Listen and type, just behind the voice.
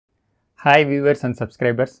Hi viewers and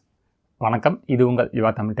subscribers. வணக்கம். இது உங்கள்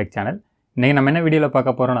YuvaTamilTech சேனல். இன்னைக்கு நம்ம என்ன வீடியோல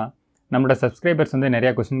பார்க்க போறோம்னா, நம்மளோட சப்ஸ்கிரைபர்ஸ் வந்து நிறைய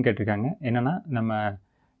क्वेश्चन கேட்டிருக்காங்க. என்னன்னா, நம்ம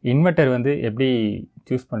இன்வெர்ட்டர் வந்து எப்படி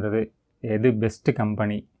சூஸ் பண்றது? எது பெஸ்ட்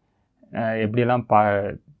கம்பெனி? எப்படியெல்லாம்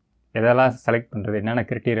எதெல்லாம் செலக்ட் பண்றது? என்னென்ன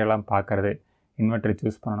கிரைட்டீரியாலாம் பார்க்கறது? இன்வெர்ட்டர்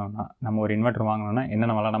சூஸ் பண்ணனும்னா, நம்ம ஒரு இன்வெர்ட்டர் வாங்கணும்னா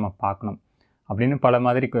என்னென்னலாம் நம்ம பார்க்கணும்? அப்படின்னு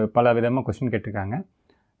பல விதமா क्वेश्चन கேட்டிருக்காங்க.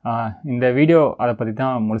 இந்த வீடியோ அத பத்தி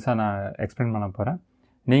தான் முழுசா நான் எக்ஸ்பிளைன் பண்ண போறேன்.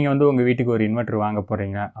 நீங்க வந்து உங்க வீட்டுக்கு ஒரு இன்வெர்ட்டர் வாங்க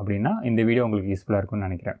போறீங்க அப்படினா இந்த வீடியோ உங்களுக்கு யூஸ்ஃபுல்லா இருக்கும்னு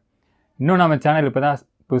நினைக்கிறேன். இன்னும் நம்ம சேனல் இப்பதான்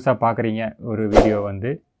புதுசா பார்க்கறீங்க ஒரு வீடியோ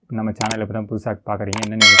வந்து நம்ம சேனல்ல இப்பதான் புதுசா பார்க்கறீங்க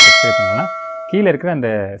இன்னும் நீங்க சப்ஸ்கிரைப் பண்ணலனா கீழ இருக்கிற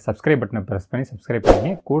அந்த சப்ஸ்கிரைப் பட்டனை பிரஸ் பண்ணி சப்ஸ்கிரைப்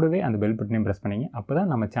பண்ணுங்க. கூடவே அந்த பெல் பட்டனையும் பிரஸ் பண்ணுங்க.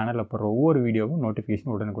 அப்பதான் நம்ம சேனல்ல போடுற ஒவ்வொரு வீடியோவும்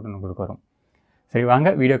நோட்டிஃபிகேஷன் உடனுக்குடன் உங்களுக்கு வரும். சரி வாங்க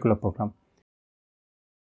வீடியோக்குள்ள போகலாம்.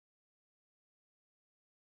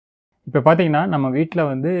 இப்போ பாத்தீங்கன்னா நம்ம வீட்ல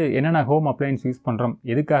வந்து என்னென்ன ஹோம் அப்ளையன்ஸ் யூஸ் பண்றோம்,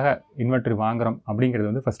 எதுக்காக இன்வெர்ட்டர் வாங்குறோம் அப்படிங்கறது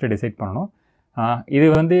வந்து ஃபர்ஸ்ட் டிசைட் பண்ணனும். இது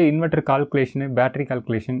வந்து இன்வெர்ட்டர் கால்குலேஷன், பேட்டரி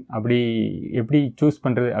கால்குலேஷன் அப்படி எப்படி சூஸ்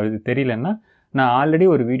பண்றது அது தெரியலன்னா நான் ஆல்ரெடி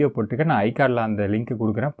ஒரு வீடியோ போட்டுருக்கேன். நான் ஐ கார்ட்ல அந்த லிங்க்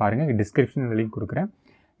கொடுக்கிறேன். பாருங்க டிஸ்கிரிப்ஷன்ல லிங்க் கொடுக்கிறேன்.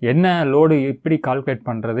 என்ன லோடு எப்படி கால்குலேட்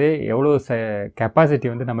பண்றது, எவ்வளவு கெபாசிட்டி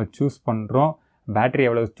வந்து நம்ம சூஸ் பண்றோம், பேட்டரி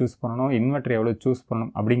எவ்வளவு சூஸ் பண்ணனும், இன்வெர்ட்டர் எவ்வளவு சூஸ்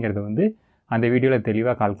பண்ணனும் அப்படிங்கறது வந்து அந்த வீடியோல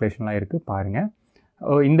தெளிவா கால்குலேஷன்லாம் இருக்கு பாருங்க.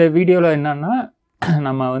 இந்த வீடியோல என்னன்னா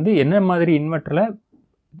நம்ம வந்து என்ன மாதிரி இன்வெர்ட்டர்ல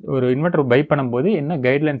ஒரு இன்வெர்ட்டர் பை பண்ணும்போது என்ன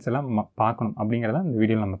கைட்லைன்ஸ் எல்லாம் பார்க்கணும் அப்படிங்கறத இந்த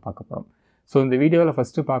வீடியோல நம்ம பார்க்க போறோம். சோ இந்த வீடியோல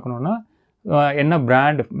ஃபர்ஸ்ட் பார்க்கணும்னா என்ன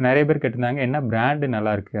பிராண்ட் நிறைய பேர் கேட்டிருந்தாங்க என்ன பிராண்ட்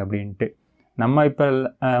நல்லா இருக்கு அப்படினு. நம்ம இப்ப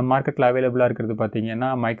மார்க்கெட்ல அவேலபிளா இருக்குது பாத்தீங்கன்னா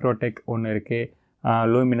மைக்ரோடெக் ஒன்னு இருக்கு,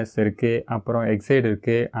 லூமினஸ் இருக்கு, அப்புறம் எக்ஸைட்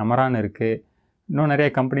இருக்கு, அமரான் இருக்கு. இன்னும் நிறைய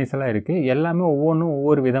கம்பெனிஸ் எல்லாம் இருக்கு. எல்லாமே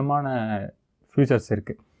ஒவ்வொரு விதமான ஃபீச்சர்ஸ்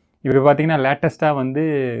இருக்கு. இப்போ பாத்தீங்கன்னா லேட்டஸ்டா வந்து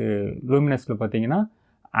லூமினஸ்ல பாத்தீங்கன்னா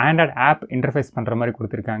ஆண்ட்ராய்ட் ஆப் இன்டர்ஃபேஸ் பண்ற மாதிரி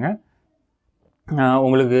கொடுத்திருக்காங்க.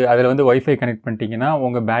 உங்களுக்கு அதுல வந்து வைஃபை கனெக்ட் பண்ணிட்டீங்கன்னா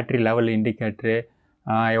உங்க பேட்டரி லெவல் இண்டிகேட்டர்,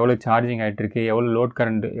 எவ்வளவு சார்ஜிங் ஆயிட்டு இருக்கு,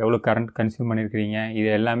 எவ்வளவு கரண்ட் கன்சியூம் பண்ணிருக்கீங்க, இது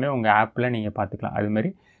எல்லாமே உங்க ஆப்ல நீங்க பாத்துக்கலாம். அது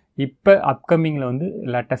மாதிரி இப்போ அப்கமிங்ல வந்து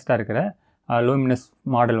லேட்டஸ்டா இருக்கிற லூமினஸ்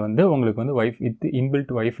மாடல் வந்து உங்களுக்கு வந்து வித்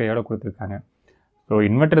இன்பில்ட் வைஃபையோட கொடுத்திருக்காங்க. ஸோ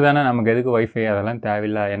இன்வெர்ட்டர் தானே நமக்கு எதுக்கு வைஃபை அதெல்லாம்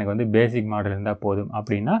தேவையில்லை, எனக்கு வந்து பேசிக் மாடல் இருந்தால் போதும்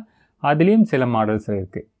அப்படின்னா அதுலேயும் சில மாடல்ஸ்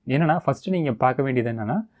இருக்குது. என்னென்னா ஃபஸ்ட்டு நீங்கள் பார்க்க வேண்டியது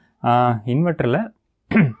என்னென்னா இன்வெர்ட்டரில்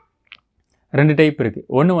 2 டைப் இருக்குது.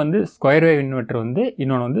 ஒன்று வந்து ஸ்கொயர் வேவ் இன்வெர்ட்டர் வந்து,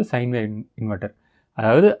 இன்னொன்று வந்து சைன் வேவ் இன்வெர்ட்டர்.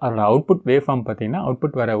 அதாவது அதோட அவுட்புட் வேவ் ஃபார்ம் பார்த்தீங்கன்னா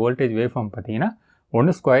அவுட்புட் வர வோல்டேஜ் வேவ் ஃபார்ம் பார்த்தீங்கன்னா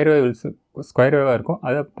ஒன்று ஸ்கொயர் வேவாக இருக்கும்,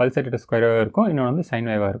 அதாவது பல்சேட்டட் ஸ்கொயர் வேவாக இருக்கும், இன்னொன்று வந்து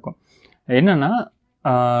சைன் வேவாக இருக்கும். என்னென்னா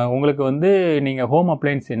உங்களுக்கு வந்து நீங்கள் ஹோம்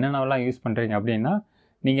அப்ளையன்ஸ் என்னென்னலாம் யூஸ் பண்ணுறீங்க அப்படின்னா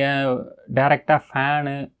நீங்கள் டைரெக்டாக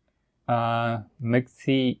ஃபேனு,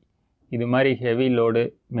 மிக்சி இது மாதிரி ஹெவி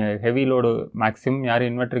லோடு மேக்ஸிமம் யாரும்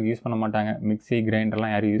இன்வெர்ட்டருக்கு யூஸ் பண்ண மாட்டாங்க. மிக்சி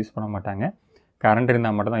கிரைண்டர்லாம் யாரும் யூஸ் பண்ண மாட்டாங்க. கரண்ட்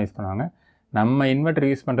இருந்தால் மட்டும் தான் யூஸ் பண்ணுவாங்க. நம்ம இன்வெர்ட்டர்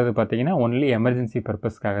யூஸ் பண்ணுறது பார்த்தீங்கன்னா ஒன்லி எமர்ஜென்சி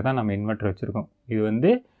பர்பஸ்க்காக தான் நம்ம இன்வெர்ட்டர் வச்சுருக்கோம். இது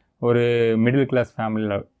வந்து ஒரு மிடில் கிளாஸ்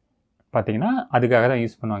ஃபேமிலியில் பார்த்தீங்கன்னா அதுக்காக தான்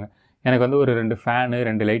யூஸ் பண்ணுவாங்க. எனக்கு வந்து ஒரு 2 ஃபேனு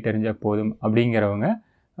 2 லைட் எரிஞ்சால் போதும் அப்படிங்கிறவங்க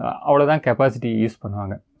அவ்வளோதான் கெப்பாசிட்டி யூஸ்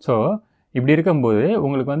பண்ணுவாங்க. ஸோ இப்படி இருக்கும்போது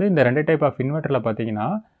உங்களுக்கு வந்து இந்த 2 டைப் ஆஃப் இன்வெர்ட்டரில் பார்த்தீங்கன்னா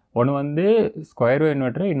ஒன்று வந்து ஸ்கொயர் வேவ்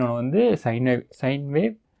இன்வெர்ட்டர், இன்னொன்று வந்து sine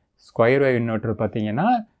wave square wave inverter பார்த்தீங்கன்னா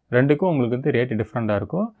ரெண்டுக்கும் உங்களுக்கு வந்து ரேட்டு டிஃப்ரெண்ட்டாக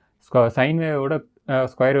இருக்கும். சைன் வேவோட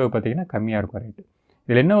ஸ்கொயர் வேவ் பார்த்தீங்கன்னா கம்மியாக இருக்கும் ரேட்டு.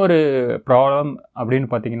 இதில் என்ன ஒரு ப்ராப்ளம் அப்படின்னு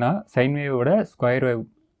பார்த்தீங்கன்னா சைன் வேவோட ஸ்கொயர் வேவ்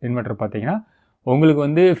இன்வெர்ட்டர் பார்த்தீங்கன்னா உங்களுக்கு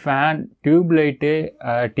வந்து fan, tube light,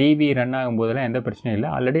 TV run ஆகும்போதெல்லாம் எந்த பிரச்சனையும் இல்லை.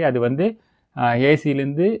 ஆல்ரெடி அது வந்து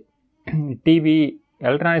ஏசிலேருந்து டிவி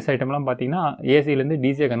எலக்ட்ரானிக்ஸ் ஐட்டம்லாம் பார்த்தீங்கன்னா ஏசிலேருந்து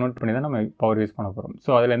டிசியை கன்வெர்ட் பண்ணி தான் நம்ம பவர் யூஸ் பண்ண போகிறோம். ஸோ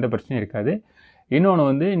அதில் எந்த பிரச்சனையும் இருக்காது. இன்னொன்று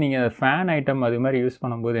வந்து நீங்கள் ஃபேன் ஐட்டம் அது மாதிரி யூஸ்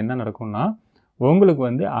பண்ணும்போது என்ன நடக்கும்னா உங்களுக்கு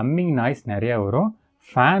வந்து அம்மிங் நாய்ஸ் நிறையா வரும்.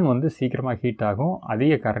 ஃபேன் வந்து சீக்கிரமாக ஹீட் ஆகும்,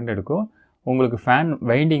 அதிக கரண்ட் எடுக்கும். உங்களுக்கு ஃபேன்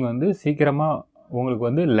வைண்டிங் வந்து சீக்கிரமாக உங்களுக்கு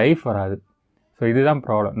வந்து லைஃப் வராது. ஸோ இதுதான்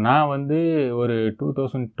ப்ராப்ளம். நான் வந்து ஒரு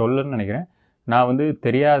 2012ன்னு நினைக்கிறேன், நான் வந்து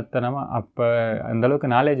தெரியாதனமாக அப்போ அந்தளவுக்கு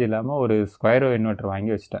நாலேஜ் இல்லாமல் ஒரு ஸ்கொயர் வேவ் இன்வெர்ட்டர்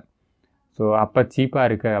வாங்கி வச்சிட்டேன். ஸோ அப்போ சீப்பாக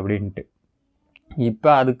இருக்கு அப்படின்ட்டு. இப்போ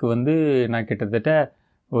அதுக்கு வந்து நான் கிட்டத்தட்ட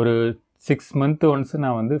ஒரு 6 months ஒன்ஸ்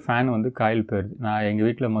நான் வந்து ஃபேன் வந்து காயில் போயிடுது. நான் எங்கள்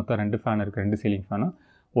வீட்டில் மொத்தம் 2 ஃபேன் இருக்குது, 2 சீலிங் ஃபேனும்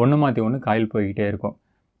ஒன்று மாற்றி ஒன்று காயில் போய்கிட்டே இருக்கும்.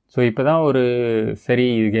 ஸோ இப்போ தான் ஒரு சரி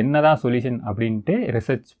இதுக்கு என்ன தான் சொல்யூஷன் அப்படின்ட்டு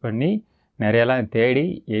ரிசர்ச் பண்ணி நிறையெல்லாம் தேடி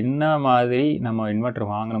என்ன மாதிரி நம்ம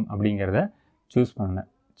இன்வெர்ட்டர் வாங்கணும் அப்படிங்கிறத சூஸ் பண்ணேன்.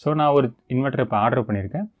 ஸோ நான் ஒரு இன்வெர்ட்டர் இப்போ ஆர்டர்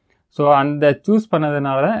பண்ணியிருக்கேன். ஸோ அந்த சூஸ்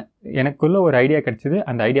பண்ணதுனால எனக்குள்ள ஒரு ஐடியா கிடச்சிது.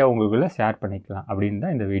 அந்த ஐடியா உங்களுக்குள்ளே ஷேர் பண்ணிக்கலாம் அப்படின்னு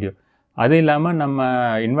தான் இந்த வீடியோ. அது இல்லாமல் நம்ம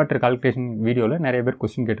இன்வெர்ட்டர் கால்குலேஷன் வீடியோவில் நிறைய பேர்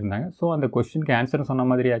கொஸ்டின் கேட்டிருந்தாங்க. ஸோ அந்த கொஸ்டினுக்கு ஆன்சர் சொன்ன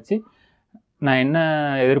மாதிரி ஆச்சு. நான் என்ன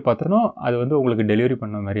எதிர்பார்த்தனோ அது வந்து உங்களுக்கு டெலிவரி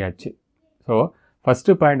பண்ண மாதிரி ஆச்சு. ஸோ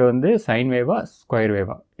ஃபஸ்ட்டு பாயிண்ட் வந்து சைன் வேவா ஸ்கொயர்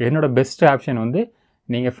வேவா. என்னோடய பெஸ்ட் ஆப்ஷன் வந்து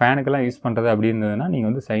நீங்கள் ஃபேனுக்கெல்லாம் யூஸ் பண்ணுறது அப்படி இருந்ததுன்னா நீங்கள்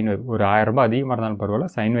வந்து சைன் வேவ் ஒரு ₹1000 அதிகமாக இருந்தாலும் பரவாயில்ல,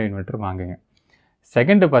 சைன் வேவ் இன்வெர்ட்டர் வாங்குங்க.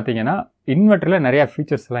 செகண்டு பார்த்தீங்கன்னா இன்வெர்ட்டரில் நிறையா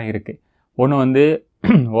ஃபீச்சர்ஸ்லாம் இருக்குது. ஒன்று வந்து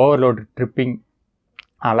ஓவர்லோட் ட்ரிப்பிங்,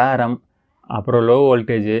 அலாரம், அப்புறம் low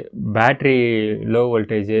voltage, battery low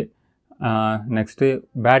voltage, next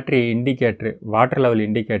battery indicator, water level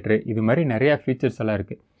indicator, இது மாதிரி நிறையா ஃபீச்சர்ஸ் எல்லாம்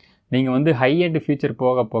இருக்குது. நீங்கள் வந்து ஹை எண்ட் ஃபீச்சர்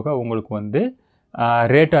போக போக உங்களுக்கு வந்து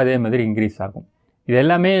ரேட்டும் அதே மாதிரி இன்க்ரீஸ் ஆகும். இது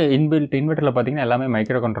எல்லாமே இன்பில்ட் இன்வெர்ட்டரில் பார்த்தீங்கன்னா எல்லாமே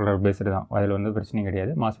மைக்ரோ கண்ட்ரோலர் பேஸ்டு தான். அதில் வந்து பிரச்சனையும்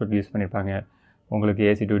கிடையாது. மாஸ்ஃபெட் யூஸ் பண்ணியிருப்பாங்க உங்களுக்கு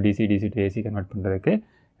AC to DC, DC to AC convert பண்ணுறதுக்கு.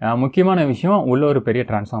 முக்கியமான விஷயம் உள்ள ஒரு பெரிய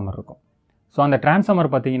டிரான்ஸ்ஃபார்மர் இருக்கும். ஸோ அந்த டிரான்ஸ்ஃபார்மர்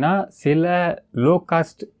பார்த்தீங்கன்னா சில லோ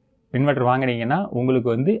காஸ்ட் இன்வெர்ட்டர் வாங்கினீங்கன்னா உங்களுக்கு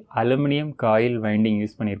வந்து அலுமினியம் காயில் வைண்டிங்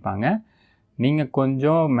யூஸ் பண்ணியிருப்பாங்க. நீங்கள்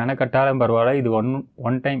கொஞ்சம் மெனக்கட்டாலும் பரவாயில்ல, இது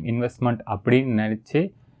ஒன் டைம் இன்வெஸ்ட்மெண்ட் அப்படின்னு நினச்சி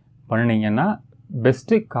பண்ணினீங்கன்னா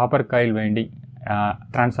best copper coil winding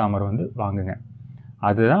transformer வந்து வாங்குங்க.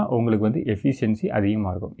 அதுதான் உங்களுக்கு வந்து எஃபிஷியன்சி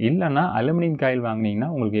அதிகமாக இருக்கும். இல்லைன்னா அலுமினியம் காயில் வாங்கினீங்கன்னா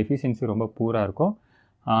உங்களுக்கு எஃபிஷியன்சி ரொம்ப பூராக இருக்கும்.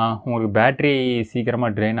 உங்களுக்கு பேட்ரி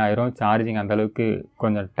சீக்கிரமாக ட்ரெயின் ஆயிரும், சார்ஜிங் அந்தளவுக்கு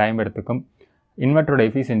கொஞ்சம் டைம் எடுத்துக்கும், இன்வெர்ட்டரோட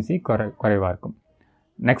எஃபிஷியன்சி குறைவாக இருக்கும்.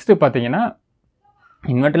 நெக்ஸ்ட்டு பார்த்தீங்கன்னா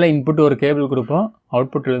இன்வெர்ட்டரில் இன்புட் ஒரு கேபிள் கொடுப்போம்,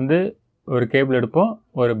 அவுட்புட்லேருந்து ஒரு கேபிள் எடுப்போம்,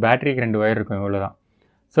 ஒரு பேட்டரிக்கு 2 ஒயர் இருக்கும், இவ்வளோ தான்.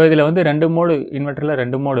 ஸோ இதில் வந்து 2 மோடு, இன்வெர்ட்டரில்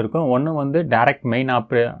 2 மோடு இருக்கும். ஒன்று வந்து டைரக்ட் மெயின்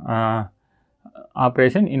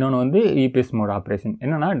ஆப்ரேஷன், இன்னொன்று வந்து இபிஎஸ் மோட் ஆப்ரேஷன்.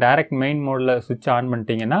 என்னென்னா டைரக்ட் மெயின் மோடில் சுவிட்ச் ஆன்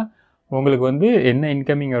பண்ணிட்டீங்கன்னா உங்களுக்கு வந்து என்ன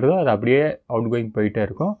இன்கமிங் வருதோ அது அப்படியே அவுட் கோயிங் போயிட்டே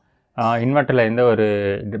இருக்கும். இன்வெர்ட்டரில் எந்த ஒரு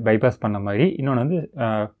பைபாஸ் பண்ண மாதிரி. இன்னொன்று வந்து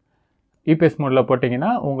இபிஎஸ் மோடில்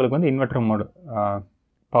போட்டிங்கன்னா உங்களுக்கு வந்து இன்வெர்ட்டர் மோடு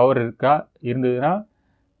பவர் இருந்ததுன்னா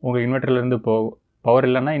உங்கள் இன்வெர்ட்டர்லேருந்து போகும், பவர்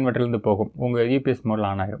இல்லைன்னா இன்வெர்ட்டர்லேருந்து போகும், உங்கள் இபிஎஸ் மோடில்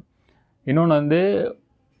ஆன் ஆகிடும். இன்னொன்று வந்து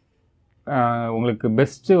உங்களுக்கு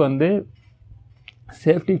பெஸ்ட்டு வந்து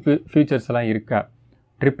சேஃப்டி ஃபீச்சர்ஸ் எல்லாம் இருக்கா,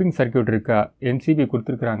 ட்ரிப்பிங் சர்க்யூட் இருக்கா, என்சிபி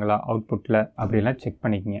கொடுத்துருக்குறாங்களா அவுட்புட்டில், அப்படிலாம் செக்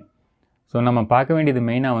பண்ணிக்கங்க. ஸோ நம்ம பார்க்க வேண்டியது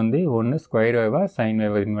மெயினாக வந்து ஒன்று ஸ்கொயர் வேவா சைன்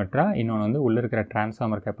வேவ் இன்வெர்ட்டரா, இன்னொன்று வந்து உள்ளே இருக்கிற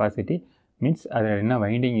டிரான்ஸ்ஃபார்மர் கெப்பாசிட்டி மீன்ஸ் அதில் என்ன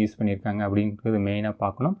வைண்டிங் யூஸ் பண்ணியிருக்காங்க அப்படின்றது மெயினாக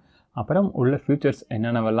பார்க்கணும். அப்புறம் உள்ள ஃபியூச்சர்ஸ்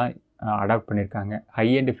என்னென்னவெல்லாம் அடாப்ட் பண்ணியிருக்காங்க. ஹை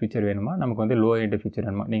எண்ட் ஃபியூச்சர் வேணுமா, நமக்கு வந்து லோ எண்ட் ஃபியூச்சர்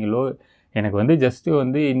வேணுமா. நீங்கள் எனக்கு வந்து ஜஸ்ட்டு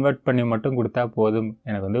வந்து இன்வெர்ட் பண்ணி மட்டும் கொடுத்தா போதும்,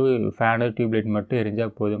 எனக்கு வந்து ஃபேனு டியூப்லைட் மட்டும்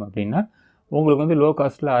எரிஞ்சால் போதும் அப்படின்னா உங்களுக்கு வந்து லோ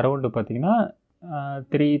காஸ்ட்டில் அரௌண்டு பார்த்தீங்கன்னா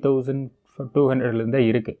 3200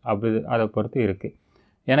 இருக்குது. அப்படி அதை பொறுத்து இருக்குது.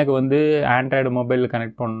 எனக்கு வந்து ஆண்ட்ராய்டு மொபைலில்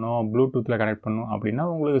கனெக்ட் பண்ணணும், ப்ளூடூத்தில் கனெக்ட் பண்ணணும் அப்படின்னா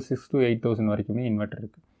உங்களுக்கு 6,000 to 8,000 வரைக்குமே இன்வெர்ட்டர்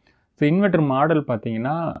இருக்குது. ஸோ இன்வெர்ட்டர் மாடல்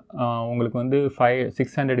பார்த்தீங்கன்னா உங்களுக்கு வந்து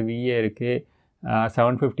 600 VA இருக்குது,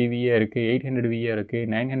 750 VA இருக்குது, 800 VA இருக்குது,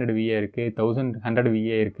 900 VA இருக்குது, 1100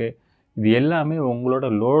 VA இருக்குது. இது எல்லாமே உங்களோட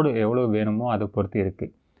லோடு எவ்வளோ வேணுமோ அதை பொறுத்து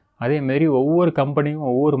இருக்குது. அதேமாரி ஒவ்வொரு கம்பெனியும்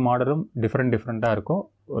ஒவ்வொரு மாடலும் டிஃப்ரெண்ட்டாக இருக்கும்,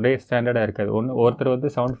 ஒரே ஸ்டாண்டர்டாக இருக்காது. ஒருத்தர் வந்து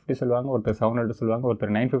 750 சொல்லுவாங்க, ஒருத்தர் 700 சொல்லுவாங்க,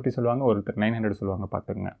 ஒருத்தர் 950 சொல்லுவாங்க, ஒருத்தர் 900 சொல்லுவாங்க,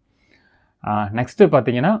 பார்த்துக்குங்க. நெக்ஸ்ட்டு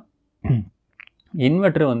பார்த்தீங்கன்னா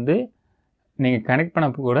இன்வெர்ட்டர் வந்து நீங்கள் கனெக்ட் பண்ண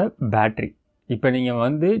கூட பேட்ரி. இப்போ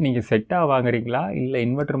நீங்கள் செட்டாக வாங்குறீங்களா, இல்லை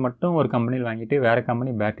இன்வெர்ட்டர் மட்டும் ஒரு கம்பெனியில் வாங்கிட்டு வேறு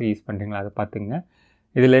கம்பெனி பேட்ரி யூஸ் பண்ணுறீங்களா, அதை பார்த்துங்க.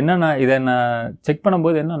 இதில் என்னென்னா இதை நான் செக்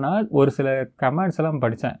பண்ணும்போது என்னென்னா ஒரு சில கமெண்ட்ஸ் எல்லாம்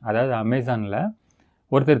படித்தேன். அதாவது அமேசானில்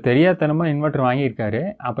ஒருத்தர் தெரியாதனமாக இன்வெர்ட்டர் வாங்கியிருக்காரு,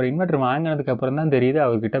 அப்புறம் இன்வெர்ட்டர் வாங்கினதுக்கப்புறம் தான் தெரியுது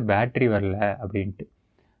அவர்கிட்ட பேட்ரி வரல அப்படின்ட்டு.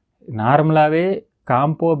 நார்மலாகவே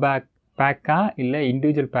காம்போ பேக்கா இல்லை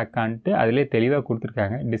இண்டிவிஜுவல் பேக்கான்ட்டு அதிலே தெளிவாக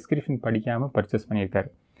கொடுத்துருக்காங்க. டிஸ்கிரிப்ஷன் படிக்காமல் பர்ச்சேஸ்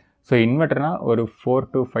பண்ணியிருக்காரு. ஸோ இன்வெர்ட்டர்னால் ஒரு 4,000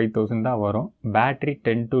 to 5,000 தான் வரும், பேட்ரி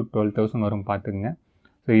 10,000 to 12,000 வரும், பார்த்துக்குங்க.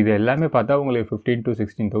 ஸோ இது எல்லாமே பார்த்தா உங்களுக்கு 15,000 to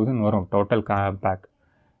 16,000 வரும் டோட்டல்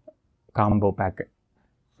காம்போ பேக்கு.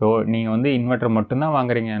 ஸோ நீங்கள் வந்து இன்வெர்ட்டர் மட்டும்தான்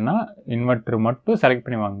வாங்குறீங்கன்னா இன்வெர்ட்டர் மட்டும் செலக்ட்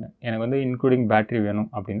பண்ணி வாங்க. எனக்கு வந்து இன்க்ளூடிங் பேட்ரி வேணும்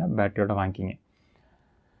அப்படின்னா பேட்டரியோட வாங்கிக்கிங்க.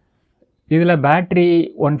 இதில் பேட்ரி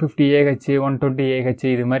 150 AH, 120 AH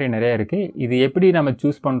இது மாதிரி நிறையா இருக்குது. இது எப்படி நம்ம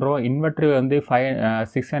சூஸ் பண்ணுறோம், இன்வெர்ட்டர் வந்து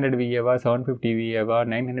 600 VAவா, 750 VAவா,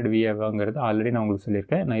 900 VAவாங்கிறது ஆல்ரெடி நான் உங்களுக்கு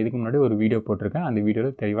சொல்லியிருக்கேன். நான் இதுக்கு முன்னாடி ஒரு வீடியோ போட்டிருக்கேன். அந்த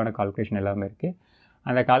வீடியோவில் தெளிவான கால்குலேஷன் எல்லாமே இருக்குது.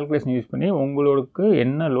 அந்த கால்குலேஷன் யூஸ் பண்ணி உங்களுக்கு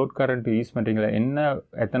என்ன லோட் கரண்ட் யூஸ் பண்ணுறீங்களா,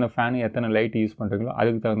 எத்தனை ஃபேனு எத்தனை லைட் யூஸ் பண்ணுறீங்களோ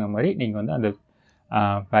அதுக்கு தகுந்த மாதிரி நீங்கள் வந்து அந்த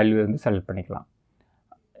வேல்யூ வந்து செலக்ட் பண்ணிக்கலாம்.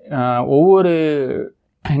 ஒவ்வொரு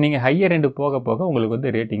நீங்கள் ஹையர் எண்டு போக போக உங்களுக்கு வந்து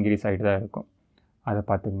ரேட் இன்க்ரீஸ் ஆகிட்டு தான் இருக்கும், அதை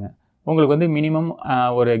பார்த்துங்க. உங்களுக்கு வந்து மினிமம்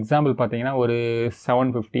ஒரு எக்ஸாம்பிள் பார்த்தீங்கன்னா ஒரு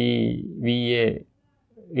 750 VA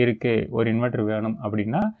இருக்குது, ஒரு இன்வெர்ட்டர் வேணும்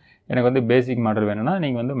அப்படின்னா எனக்கு வந்து பேசிக் மாடல் வேணும்னா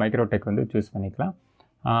நீங்கள் வந்து மைக்ரோடெக் வந்து சூஸ் பண்ணிக்கலாம்.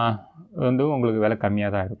 வந்து உங்களுக்கு விலை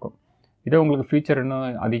கம்மியாக தான் இருக்கும். இதே உங்களுக்கு ஃபியூச்சர்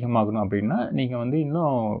இன்னும் அதிகமாகணும் அப்படின்னா நீங்கள் வந்து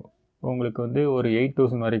இன்னும் உங்களுக்கு வந்து ஒரு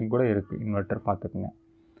 8,000 வரைக்கும் கூட இருக்குது இன்வெர்ட்டர், பார்த்துக்குங்க.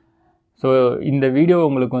 ஸோ இந்த வீடியோ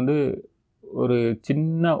உங்களுக்கு வந்து ஒரு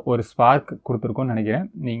சின்ன ஒரு ஸ்பார்க் கொடுத்துருக்கோன்னு நினைக்கிறேன்.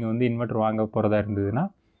 நீங்கள் வந்து இன்வெர்ட்டர் வாங்க போகிறதா இருந்ததுன்னா.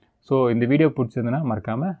 ஸோ இந்த வீடியோ பிடிச்சதுன்னா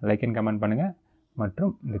மறக்காமல் லைக் அண்ட் கமெண்ட் பண்ணுங்கள்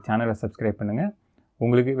மற்றும் இந்த சேனலை சப்ஸ்கிரைப் பண்ணுங்கள்.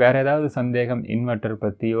 உங்களுக்கு வேறு ஏதாவது சந்தேகம் இன்வெர்ட்டர்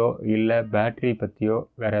பற்றியோ இல்லை பேட்ரி பற்றியோ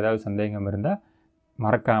வேறு ஏதாவது சந்தேகம் இருந்தால்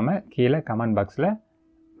மறக்காமல் கீழே கமெண்ட் பாக்ஸில்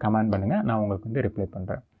கமெண்ட் பண்ணுங்கள். நான் உங்களுக்கு வந்து ரிப்ளை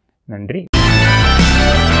பண்ணுறேன். நன்றி.